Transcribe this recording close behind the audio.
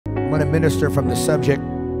want to minister from the subject,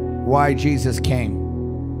 why Jesus came.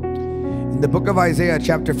 In the book of Isaiah,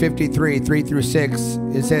 chapter 53, 3 through 6,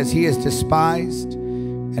 it says, He is despised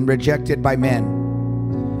and rejected by men,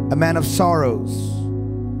 a man of sorrows,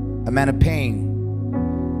 a man of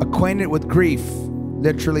pain, acquainted with grief.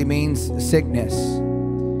 Literally means sickness.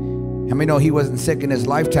 And we know He wasn't sick in His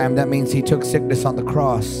lifetime. That means He took sickness on the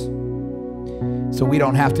cross, so we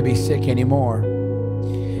don't have to be sick anymore.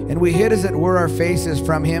 And we hid, as it were, our faces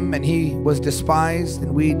from Him, and He was despised,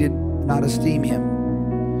 and we did not esteem Him.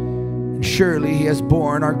 And surely He has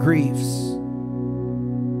borne our griefs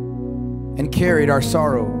and carried our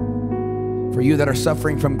sorrow. For you that are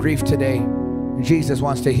suffering from grief today, Jesus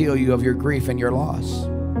wants to heal you of your grief and your loss.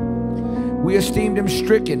 We esteemed Him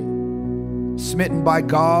stricken, smitten by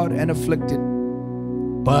God, and afflicted.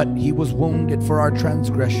 But He was wounded for our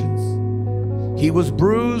transgressions. He was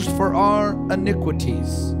bruised for our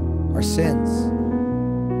iniquities, our sins.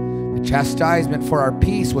 The chastisement for our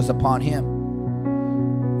peace was upon Him.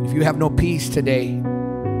 If you have no peace today,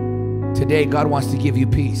 God wants to give you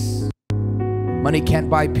peace. Money can't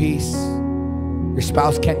buy peace. Your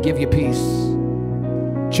spouse can't give you peace.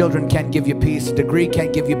 Children can't give you peace. A degree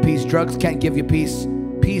can't give you peace. Drugs can't give you peace.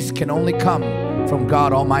 Peace can only come from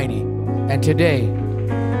God Almighty. And today,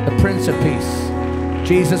 the Prince of Peace,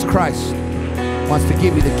 Jesus Christ, wants to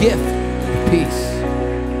give you the gift of peace.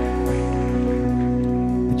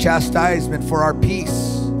 The chastisement for our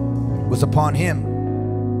peace was upon Him.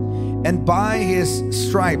 And by His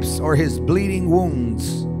stripes, or His bleeding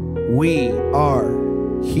wounds, we are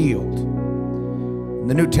healed.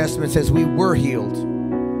 The New Testament says we were healed.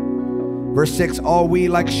 Verse 6, all we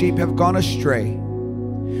like sheep have gone astray.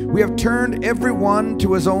 We have turned every one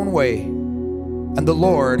to his own way, and the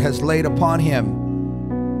Lord has laid upon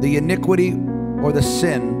Him the iniquity or the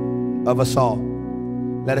sin of us all.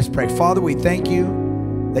 Let us pray. Father, we thank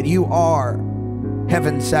You that You are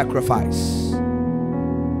heaven's sacrifice.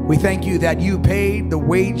 We thank You that You paid the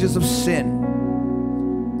wages of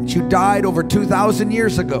sin, that You died over 2,000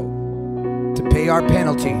 years ago to pay our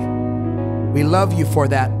penalty. We love You for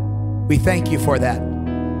that. We thank You for that.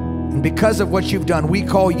 And because of what You've done, we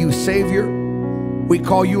call You Savior. We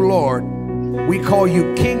call You Lord. We call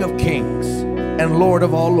You King of Kings and Lord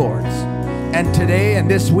of all lords. And today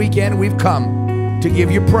and this weekend, we've come to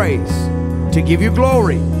give You praise, to give You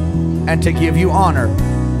glory, and to give You honor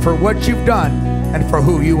for what You've done and for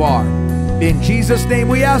who You are. In Jesus' name,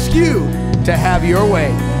 we ask You to have Your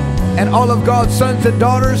way. And all of God's sons and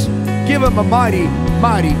daughters, give Him a mighty,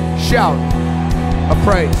 mighty shout of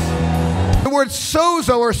praise. The word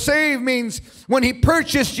sozo, or save, means when He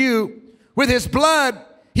purchased you with His blood,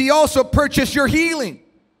 He also purchased your healing.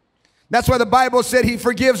 That's why the Bible said He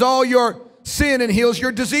forgives all your sin and heals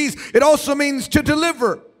your disease. It also means to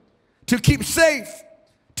deliver, to keep safe,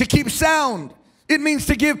 to keep sound. It means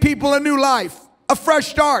to give people a new life, a fresh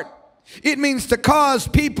start. It means to cause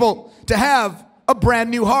people to have a brand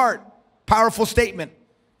new heart. Powerful statement.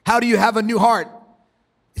 How do you have a new heart?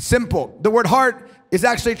 It's simple. The word heart is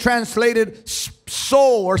actually translated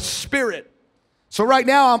soul or spirit. So right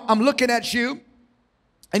now I'm looking at you,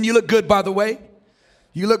 and you look good, by the way.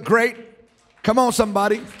 You look great. Come on,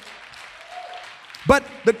 somebody. But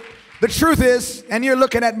the truth is, and you're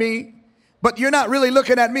looking at me, but you're not really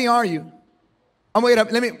looking at me, are you? Wait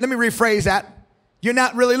up, let me rephrase that. You're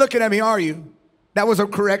not really looking at me, are you? That was a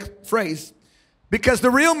correct phrase. Because the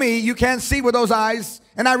real me, you can't see with those eyes,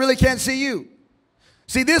 and I really can't see you.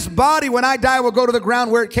 See, this body, when I die, will go to the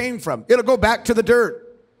ground where it came from. It'll go back to the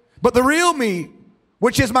dirt. But the real me,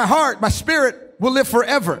 which is my heart, my spirit, will live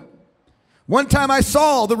forever. One time I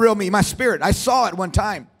saw the real me, my spirit. I saw it one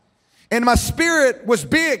time. And my spirit was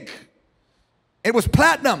big. It was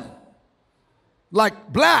platinum,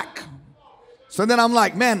 like black. So then I'm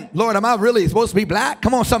like, man, Lord, am I really supposed to be black?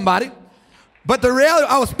 Come on, somebody. But the reality,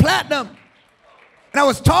 I was platinum. And I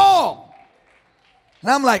was tall. And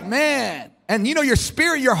I'm like, man. And you know, your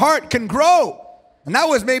spirit, your heart can grow. And that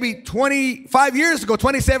was maybe 25 years ago,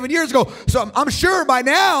 27 years ago. So I'm sure by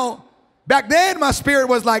now, back then my spirit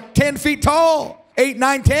was like 10 feet tall, 8,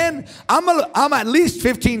 9, 10. I'm at least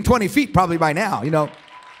 15, 20 feet probably by now, you know.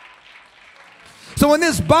 So when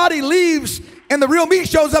this body leaves and the real me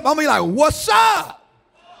shows up, I'm gonna be like, what's up?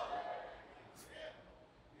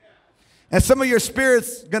 And some of your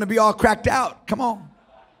spirit's gonna be all cracked out. Come on.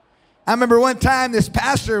 I remember one time this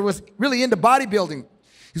pastor was really into bodybuilding.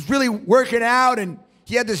 He's really working out, and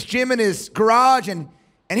he had this gym in his garage, and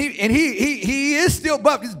he is still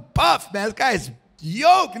buff. He's buff, man. This guy is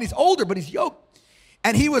yoked, and he's older, but he's yoked.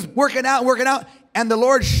 And he was working out, and the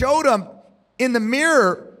Lord showed him in the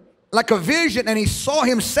mirror like a vision, and he saw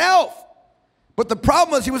himself. But the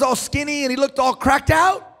problem was he was all skinny and he looked all cracked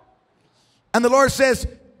out. And the Lord says,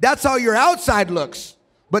 that's how your outside looks,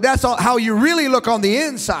 but that's how you really look on the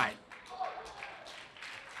inside.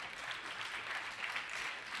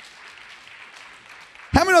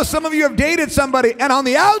 How many know some of you have dated somebody and on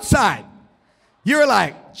the outside, you're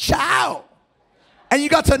like, ciao. And you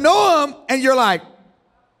got to know them and you're like,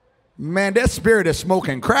 man, that spirit is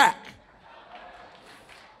smoking crack.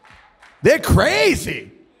 They're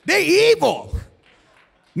crazy. They're evil.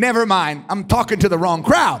 Never mind, I'm talking to the wrong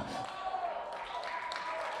crowd.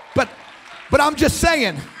 But I'm just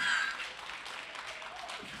saying.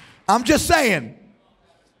 I'm just saying.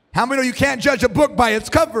 How many know you can't judge a book by its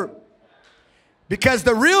cover? Because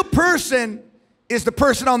the real person is the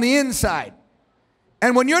person on the inside.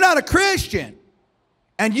 And when you're not a Christian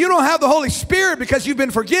and you don't have the Holy Spirit because you've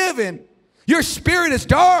been forgiven, your spirit is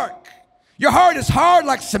dark. Your heart is hard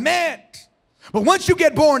like cement. But once you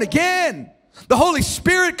get born again, the Holy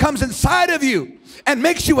Spirit comes inside of you and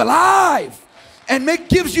makes you alive and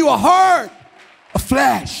gives you a heart of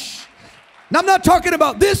flesh. Now, I'm not talking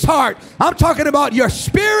about this heart. I'm talking about your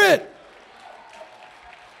spirit.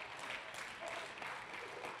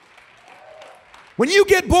 When you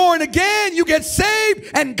get born again, you get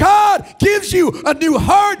saved, and God gives you a new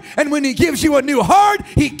heart. And when He gives you a new heart,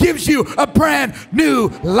 He gives you a brand new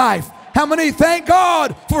life. How many thank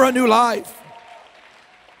God for a new life?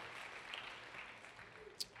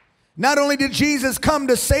 Not only did Jesus come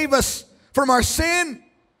to save us from our sin,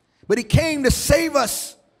 but He came to save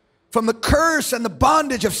us from the curse and the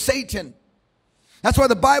bondage of Satan. That's why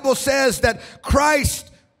the Bible says that Christ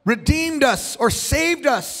redeemed us or saved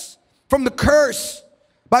us from the curse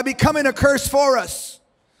by becoming a curse for us.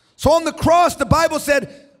 So on the cross, the Bible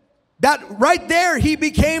said that right there, He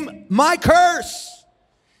became my curse.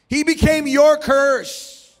 He became your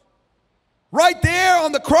curse. Right there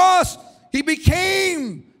on the cross, He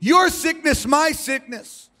became your sickness, my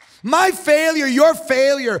sickness. My failure, your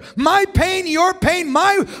failure. My pain, your pain.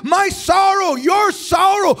 My sorrow, your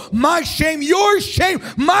sorrow. My shame, your shame.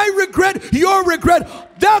 My regret, your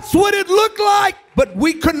regret. That's what it looked like. But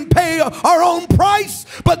we couldn't pay our own price.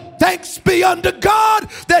 But thanks be unto God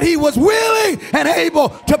that He was willing and able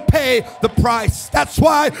to pay the price. That's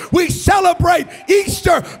why we celebrate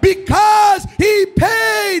Easter, because He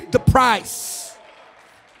paid the price.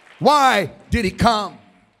 Why did He come?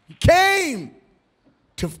 He came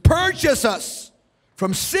to purchase us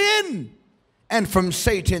from sin and from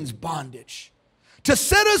Satan's bondage, to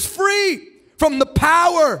set us free from the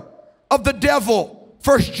power of the devil.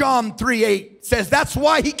 1 John 3:8 says that's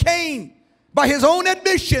why He came. By His own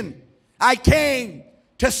admission, I came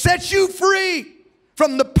to set you free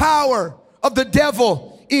from the power of the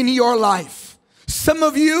devil in your life. Some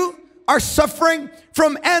of you are suffering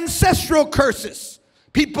from ancestral curses.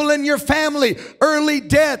 People in your family, early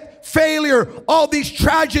death, failure, all these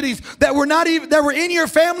tragedies that were in your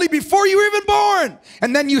family before you were even born.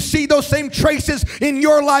 And then you see those same traces in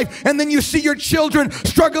your life, and then you see your children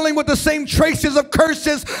struggling with the same traces of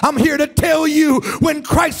curses. I'm here to tell you, when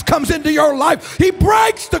Christ comes into your life, He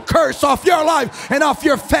breaks the curse off your life and off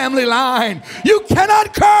your family line. You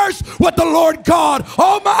cannot curse what the Lord God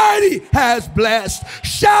Almighty has blessed.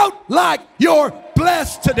 Shout like you're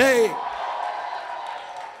blessed today.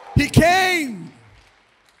 He came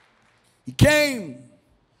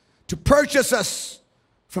to purchase us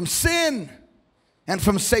from sin and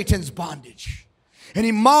from Satan's bondage. And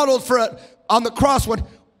He modeled for it on the cross.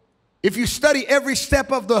 If you study every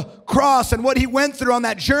step of the cross and what He went through on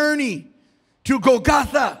that journey to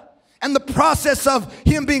Golgotha and the process of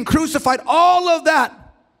Him being crucified, all of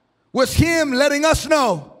that was Him letting us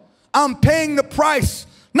know, I'm paying the price,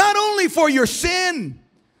 not only for your sin,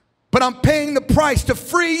 but I'm paying the price to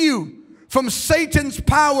free you from Satan's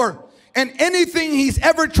power and anything he's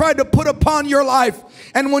ever tried to put upon your life.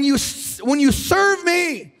 And when you serve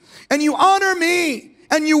me and you honor me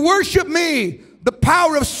and you worship me, the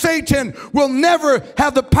power of Satan will never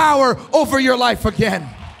have the power over your life again.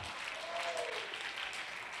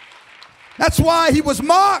 That's why He was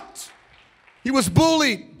mocked. He was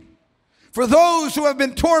bullied. For those who have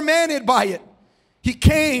been tormented by it, He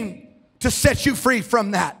came to set you free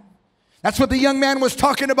from that. That's what the young man was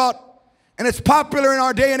talking about. And it's popular in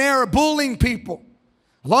our day and era, bullying people.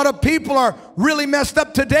 A lot of people are really messed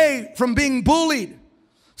up today from being bullied.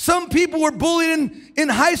 Some people were bullied in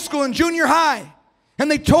high school and junior high.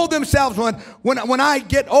 And they told themselves, when I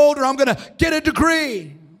get older, I'm going to get a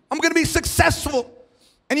degree. I'm going to be successful.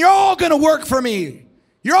 And you're all going to work for me.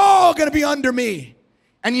 You're all going to be under me.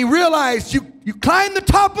 And you realize you climb the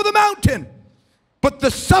top of the mountain. But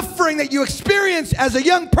the suffering that you experience as a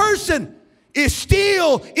young person is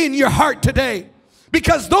still in your heart today.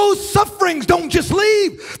 Because those sufferings don't just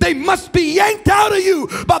leave. They must be yanked out of you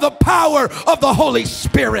by the power of the Holy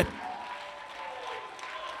Spirit.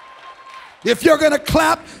 If you're going to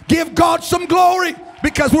clap, give God some glory,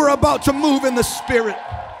 because we're about to move in the Spirit.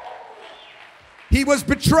 He was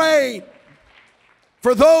betrayed.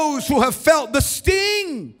 For those who have felt the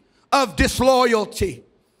sting of disloyalty.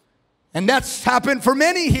 And that's happened for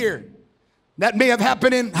many here. That may have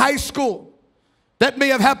happened in high school. That may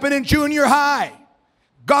have happened in junior high.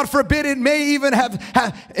 God forbid, it may even have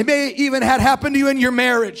happened to you in your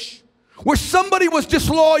marriage, where somebody was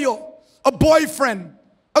disloyal. A boyfriend,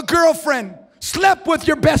 a girlfriend, slept with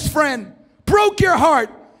your best friend, broke your heart,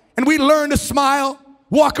 and we learn to smile,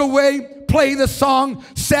 walk away, play the song,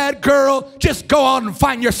 sad girl, just go out and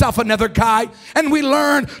find yourself another guy. And we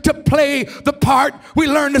learn to play the part. We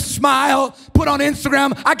learn to smile, put on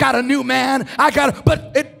Instagram, I got a new man,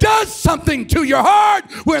 but it does something to your heart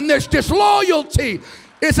when there's disloyalty.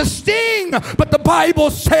 It's a sting, but the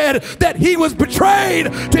Bible said that he was betrayed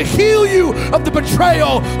to heal you of the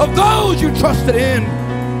betrayal of those you trusted in.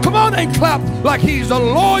 Come on and clap like he's a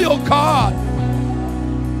loyal God.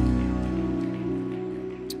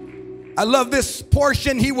 I love this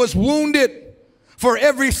portion. He was wounded for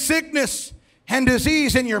every sickness and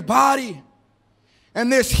disease in your body.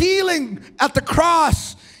 And there's healing at the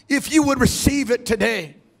cross if you would receive it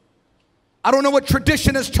today. I don't know what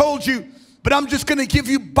tradition has told you, but I'm just going to give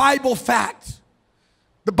you Bible facts.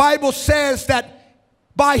 The Bible says that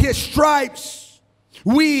by his stripes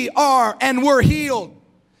we are and were healed.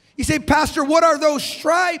 You say, Pastor, what are those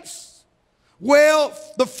stripes? Well,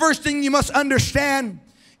 the first thing you must understand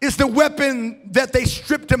is the weapon that they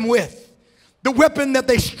stripped him with. The weapon that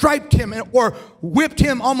they striped him or whipped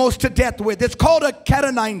him almost to death with. It's called a cat o'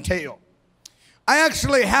 nine tail. I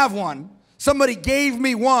actually have one. Somebody gave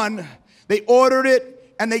me one. They ordered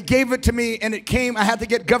it and they gave it to me, and it came. I had to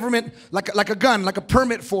get government, like a gun, like a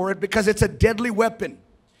permit for it, because it's a deadly weapon.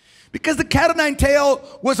 Because the cat o' nine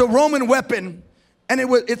tail was a Roman weapon, and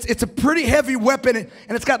it's a pretty heavy weapon, and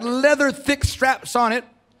it's got leather thick straps on it.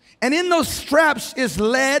 And in those straps is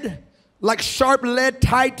lead, like sharp lead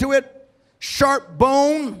tied to it, sharp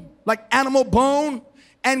bone, like animal bone,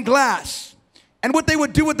 and glass. And what they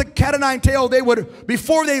would do with the cat o' nine tail,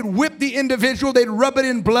 before they'd whip the individual, they'd rub it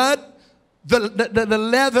in blood, the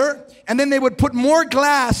leather, and then they would put more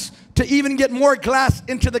glass to even get more glass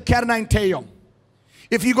into the cat o' nine tail.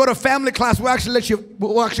 If you go to family class, we'll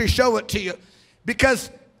actually show it to you. Because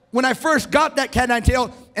when I first got that cat o' nine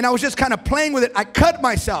tail, and I was just kind of playing with it, I cut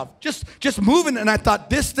myself, just moving, and I thought,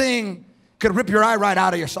 this thing could rip your eye right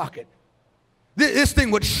out of your socket. This thing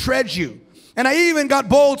would shred you. And I even got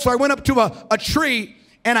bold, so I went up to a tree,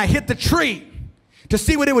 and I hit the tree to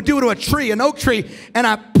see what it would do to a tree, an oak tree, and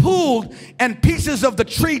I pulled, and pieces of the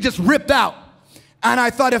tree just ripped out. And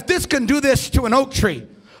I thought, if this can do this to an oak tree,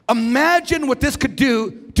 imagine what this could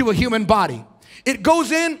do to a human body. It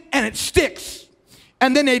goes in, and it sticks.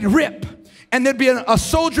 And then they'd rip, and there'd be a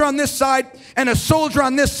soldier on this side and a soldier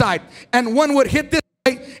on this side, and one would hit this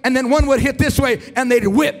way, and then one would hit this way, and they'd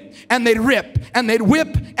whip, and they'd rip, and they'd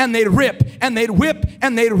whip, and they'd rip, and they'd whip,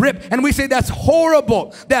 and they'd rip. And we say that's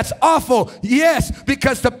horrible, that's awful. Yes,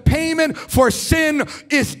 because the payment for sin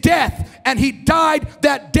is death, and he died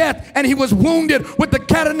that death, and he was wounded with the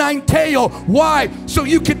cat o' nine tail. Why? So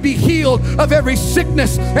you could be healed of every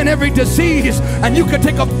sickness and every disease, and you could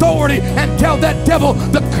take authority and tell that devil,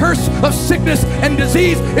 the curse of sickness and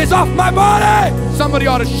disease is off my body. Somebody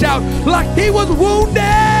ought to shout like he was wounded.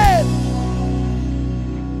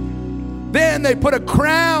 Then they put a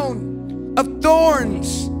crown of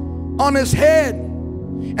thorns on his head,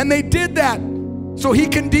 and they did that so he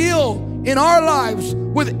can deal in our lives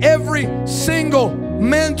with every single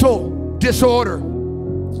mental disorder.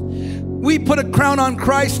 We put a crown on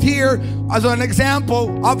Christ here as an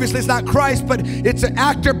example. Obviously it's not Christ, but it's an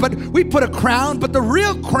actor, but we put a crown, but the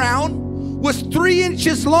real crown was 3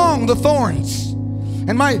 inches long, the thorns.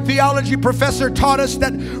 And my theology professor taught us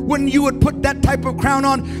that when you would put that type of crown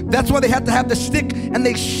on, that's why they had to have the stick, and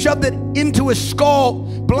they shoved it into his skull,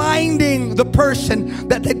 blinding the person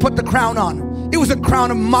that they put the crown on. It was a crown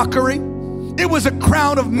of mockery. It was a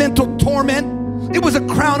crown of mental torment. It was a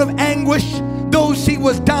crown of anguish. Those he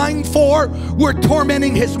was dying for were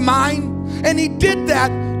tormenting his mind. And he did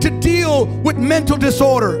that to deal with mental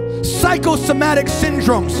disorder, psychosomatic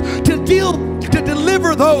syndromes, to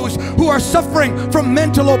deliver those who are suffering from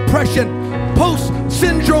mental oppression, post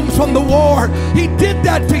syndromes from the war. He did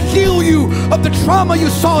that to heal you of the trauma you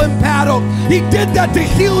saw in battle. He did that to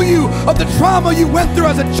heal you of the trauma you went through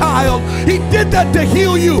as a child. He did that to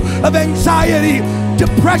heal you of anxiety,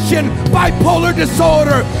 depression, bipolar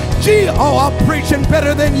disorder. Oh, I'm preaching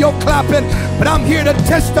better than you're clapping, but I'm here to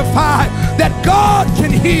testify that God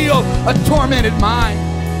can heal a tormented mind.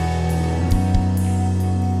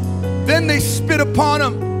 Then they spit upon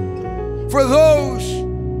him for those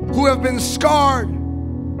who have been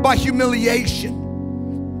scarred by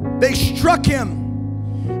humiliation. They struck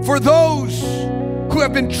him for those who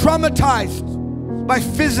have been traumatized by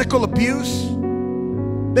physical abuse.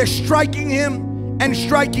 They're striking him and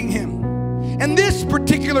striking him. And this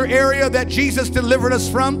particular area that Jesus delivered us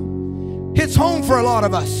from hits home for a lot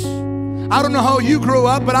of us. I don't know how you grew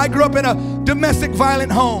up, but I grew up in a domestic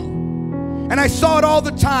violent home. And I saw it all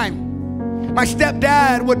the time. My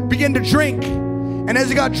stepdad would begin to drink. And as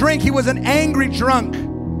he got drunk, he was an angry drunk.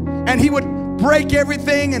 And he would break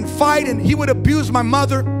everything and fight, and he would abuse my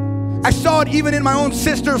mother. I saw it even in my own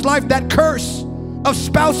sister's life, that curse of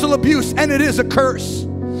spousal abuse, and it is a curse.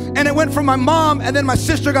 And it went from my mom, and then my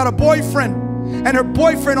sister got a boyfriend, and her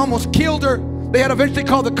boyfriend almost killed her. They had eventually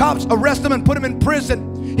called the cops, arrest him, and put him in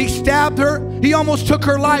prison. He stabbed her. He almost took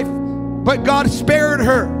her life, but God spared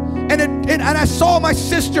her. And I saw my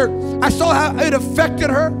sister. I saw how it affected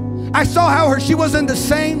her. I saw how she wasn't the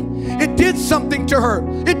same. It did something to her.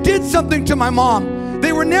 It did something to my mom.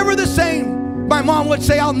 They were never the same. My mom would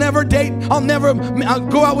say, I'll never date, I'll never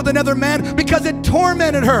go out with another man, because it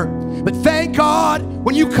tormented her. But thank God,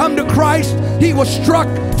 when you come to Christ, He was struck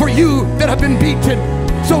for you that have been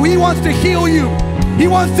beaten. So He wants to heal you. He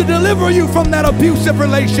wants to deliver you from that abusive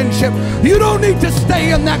relationship. You don't need to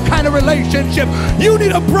stay in that kind of relationship. You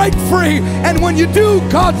need to break free. And when you do,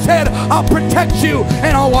 God said, I'll protect you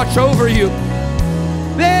and I'll watch over you.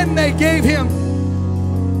 Then they gave him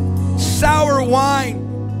sour wine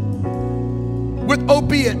with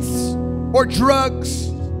opiates or drugs.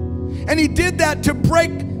 And he did that to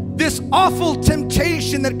break this awful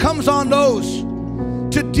temptation that comes on those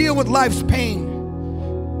to deal with life's pain.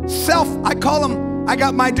 I call them, I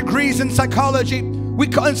got my degrees in psychology.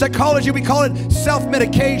 In psychology, we call it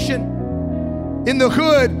self-medication. In the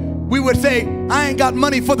hood, we would say, I ain't got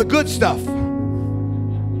money for the good stuff.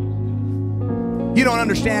 You don't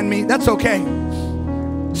understand me, that's okay.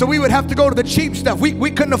 So we would have to go to the cheap stuff.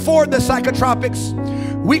 We couldn't afford the psychotropics.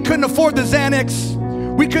 We couldn't afford the Xanax.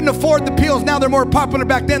 We couldn't afford the pills. Now they're more popular,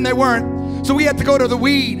 back then they weren't. So we had to go to the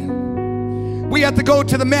weed. We had to go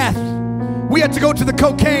to the meth. We had to go to the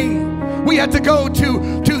cocaine. We had to go to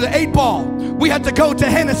the 8-ball. We had to go to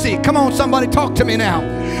Hennessy. Come on, somebody, talk to me now.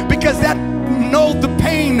 Because that nulled the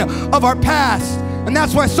pain of our past. And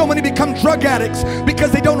that's why so many become drug addicts,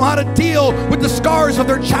 because they don't know how to deal with the scars of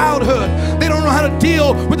their childhood. They don't know how to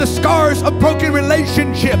deal with the scars of broken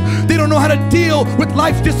relationship. They don't know how to deal with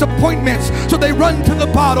life's disappointments. So they run to the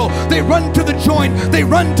bottle, they run to the joint, they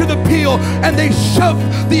run to the pill, and they shove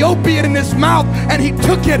the opiate in his mouth. And he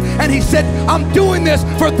took it and he said, I'm doing this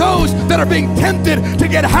for those that are being tempted to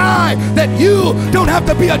get high, that you don't have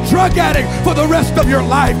to be a drug addict for the rest of your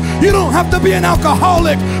life. You don't have to be an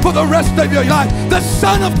alcoholic for the rest of your life. The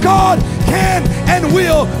Son of God can and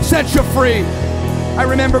will set you free. I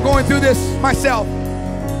remember going through this myself.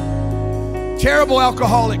 Terrible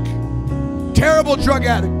alcoholic, terrible drug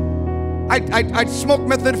addict. I'd smoke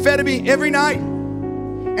methamphetamine every night,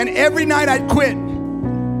 and every night I'd quit.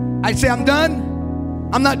 I'd say, I'm done.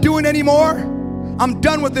 I'm not doing anymore. I'm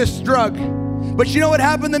done with this drug. But you know what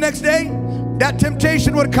happened the next day? That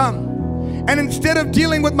temptation would come. And instead of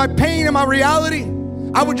dealing with my pain and my reality,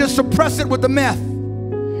 I would just suppress it with the meth.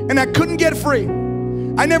 And I couldn't get free.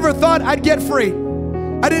 I never thought I'd get free.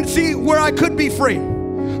 I didn't see where I could be free.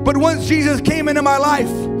 But once Jesus came into my life,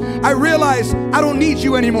 I realized I don't need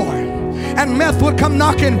you anymore. And meth would come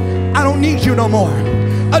knocking, I don't need you no more.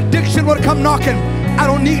 Addiction would come knocking, I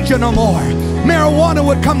don't need you no more. Marijuana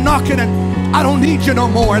would come knocking and I don't need you no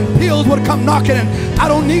more. And pills would come knocking and I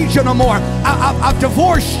don't need you no more. I've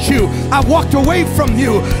divorced you. I've walked away from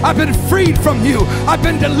you. I've been freed from you. I've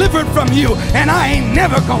been delivered from you. And I ain't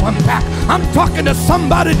never going back. I'm talking to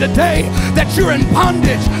somebody today that you're in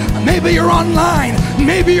bondage. Maybe you're online.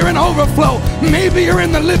 Maybe you're in overflow. Maybe you're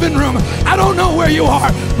in the living room. I don't know where you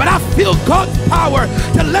are, but I feel God's power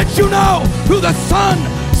to let you know who the Son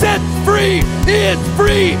set free is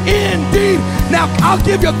free indeed. Now I'll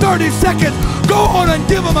give you 30 seconds. Go on and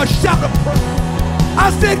give him a shout of praise. I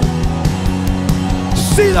said,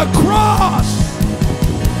 see the cross.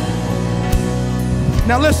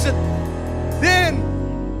 Now listen. Then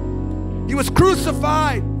he was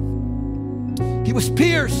crucified. He was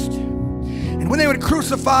pierced. And when they would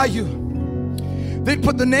crucify you, they'd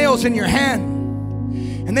put the nails in your hand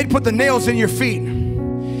and they'd put the nails in your feet.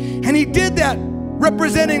 And he did that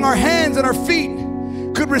representing our hands and our feet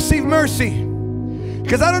could receive mercy.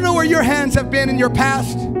 Because I don't know where your hands have been in your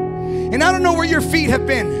past, and I don't know where your feet have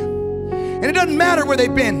been, and it doesn't matter where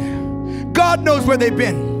they've been. God knows where they've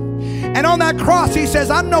been. And on that cross, he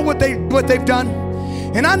says, I know what they've done,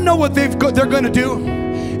 and I know what they're going to do.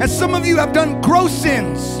 And some of you have done gross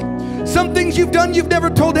sins. Some things you've done you've never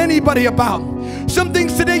told anybody about. Some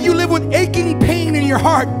things today you live with aching pain in your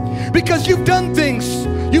heart because you've done things.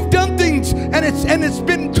 You've done things and it's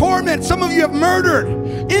been torment. Some of you have murdered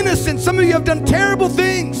innocent. Some of you have done terrible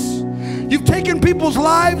things. You've taken people's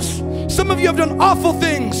lives. Some of you have done awful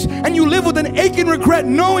things, and you live with an aching regret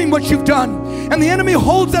knowing what you've done, and the enemy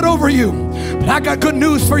holds that over you. But I got good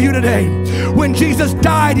news for you today. When Jesus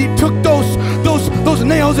died, he took those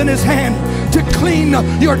nails in his hand to clean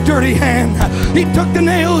your dirty hand. He took the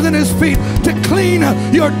nails in his feet to clean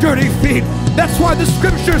your dirty feet. That's why the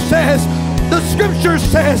scripture says,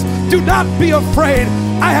 do not be afraid.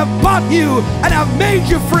 I have bought you and I've made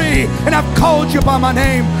you free and I've called you by my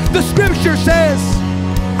name. The scripture says,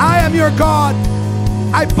 I am your God.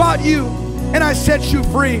 I bought you and I set you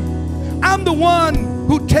free. I'm the one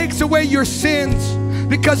who takes away your sins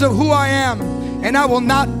because of who I am, and I will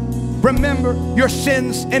not remember your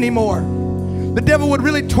sins anymore. The devil would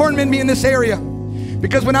really torment me in this area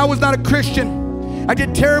because when I was not a Christian, I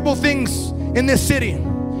did terrible things in this city,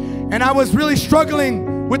 and I was really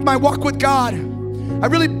struggling with my walk with God. I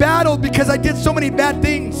really battled because I did so many bad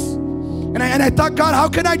things, and I thought, God, how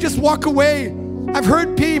can I just walk away? I've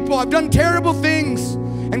hurt people, I've done terrible things.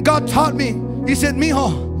 And God taught me. He said,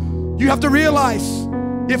 Mijo, you have to realize,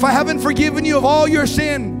 if I haven't forgiven you of all your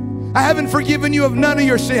sin, I haven't forgiven you of none of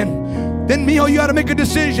your sin, then Mijo, you got to make a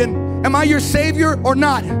decision. Am I your Savior or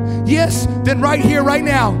not? Yes, then right here, right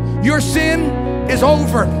now, your sin is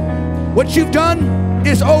over. What you've done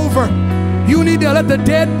is over. You need to let the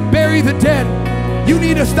dead bury the dead. You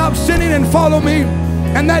need to stop sinning and follow me.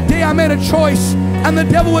 And that day I made a choice, and the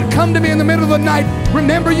devil would come to me in the middle of the night.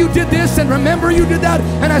 Remember you did this, and remember you did that.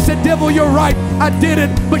 And I said, devil, you're right, I did it,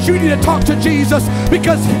 but you need to talk to Jesus,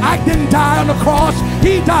 because I didn't die on the cross,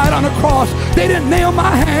 he died on the cross. They didn't nail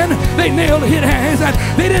my hand, they nailed his hands. And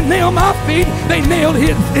they didn't nail my feet, they nailed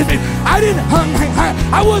his feet. I didn't hung high,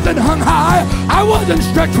 I wasn't hung high, I wasn't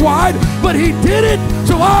stretched wide, but he did it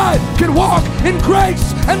so I could walk in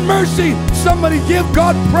grace and mercy. Somebody give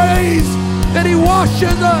God praise that he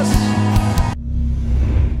washes us.